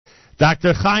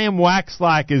Dr. Chaim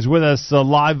Waxlack is with us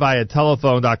live via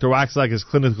telephone. Dr. Waxlack is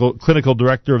clinical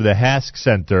director of the HASC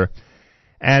Center.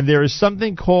 And there is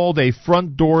something called a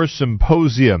front door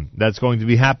symposium that's going to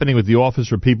be happening with the Office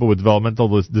for People with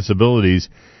Developmental Disabilities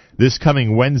this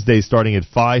coming Wednesday starting at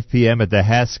 5 p.m. at the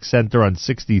HASC Center on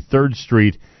 63rd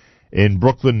Street in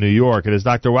Brooklyn, New York. And as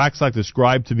Dr. Waxlack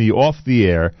described to me off the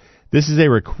air, this is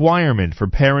a requirement for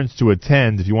parents to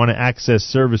attend if you want to access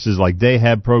services like day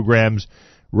hab programs,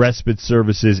 respite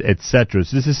services, etc.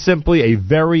 So this is simply a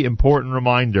very important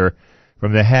reminder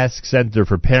from the HASC Center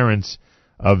for parents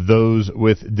of those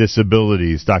with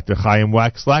disabilities. Dr. Chaim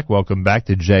Waxlack, welcome back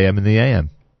to JM in the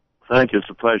AM. Thank you. It's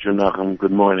a pleasure, Nachum.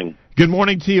 Good morning. Good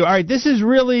morning to you. All right, this is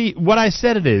really what I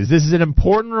said it is. This is an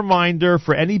important reminder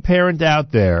for any parent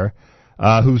out there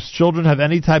whose children have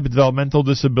any type of developmental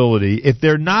disability. If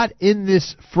they're not in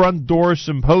this front door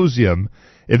symposium,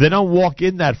 if they don't walk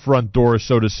in that front door,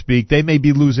 so to speak, they may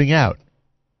be losing out.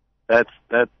 That's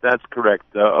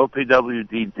correct.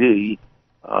 OPWDD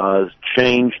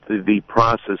changed the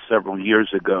process several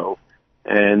years ago,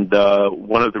 and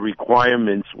one of the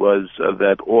requirements was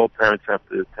that all parents have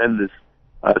to attend this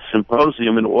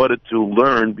symposium in order to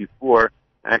learn before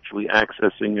actually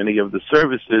accessing any of the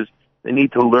services. They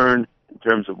need to learn in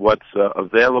terms of what's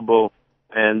available,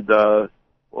 and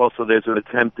also there's an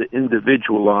attempt to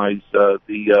individualize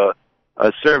the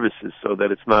services so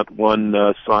that it's not one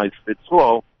size fits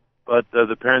all, but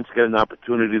the parents get an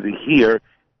opportunity to hear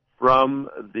from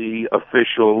the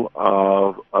official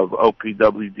of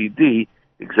OPWDD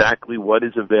exactly what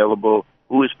is available,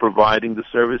 who is providing the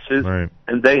services, right.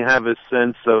 And they have a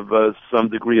sense of some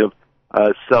degree of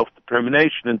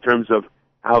self-determination in terms of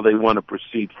how they want to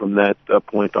proceed from that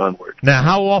point onward. Now,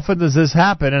 how often does this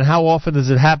happen, and how often does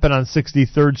it happen on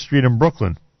 63rd Street in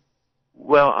Brooklyn?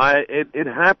 Well, it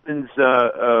happens,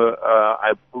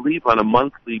 I believe, on a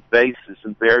monthly basis,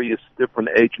 and various different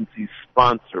agencies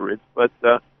sponsor it. But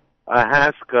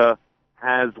HASC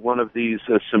has one of these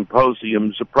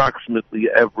symposiums approximately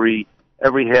every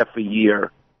half a year,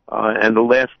 and the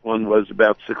last one was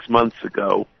about 6 months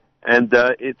ago. And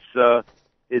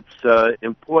it's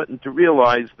important to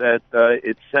realize that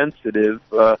it's sensitive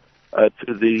to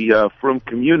the frum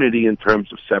community in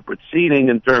terms of separate seating,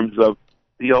 in terms of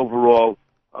the overall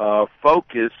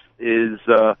focus is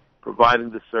providing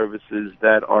the services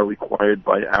that are required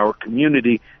by our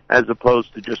community, as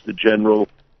opposed to just a general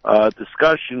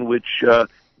discussion, which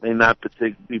may not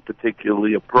be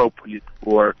particularly appropriate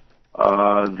for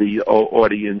the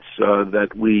audience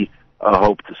that we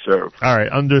hope to serve. All right,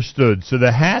 understood. So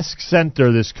the HASC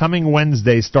Center this coming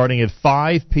Wednesday, starting at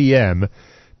 5 p.m.,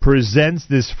 presents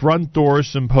this front door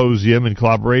symposium in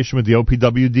collaboration with the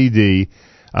OPWDD.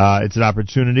 It's an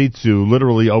opportunity to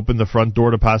literally open the front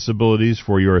door to possibilities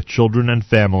for your children and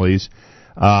families.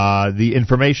 The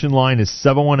information line is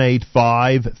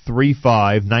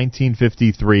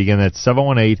 718-535-1953. Again, that's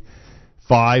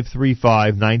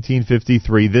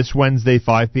 718-535-1953. This Wednesday,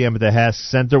 5 p.m. at the HASC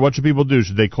Center. What should people do?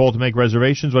 Should they call to make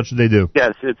reservations? What should they do?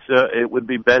 Yes, it would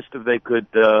be best if they could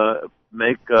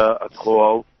make a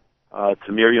call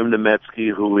to Miriam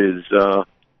Nemetsky, who is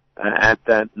at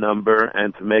that number,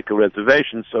 and to make a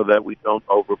reservation so that we don't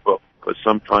overbook, because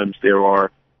sometimes there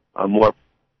are more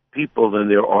people than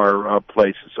there are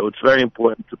places. So it's very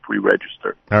important to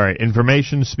pre-register. All right.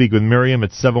 Information, speak with Miriam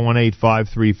at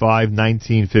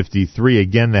 718-535-1953.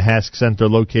 Again, the HASC Center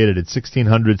located at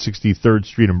 1600 63rd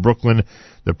Street in Brooklyn.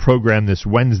 The program this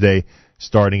Wednesday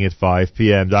starting at 5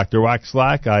 p.m. Dr.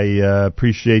 Waxlack, I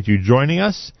appreciate you joining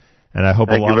us, and I hope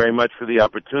Thank you very much for the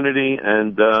opportunity,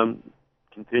 and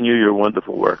continue your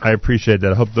wonderful work. I appreciate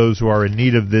that. I hope those who are in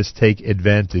need of this take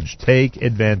advantage. Take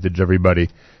advantage, everybody.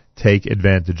 Take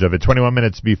advantage of it. 21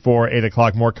 minutes before 8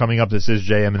 o'clock. More coming up. This is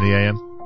JM in the AM.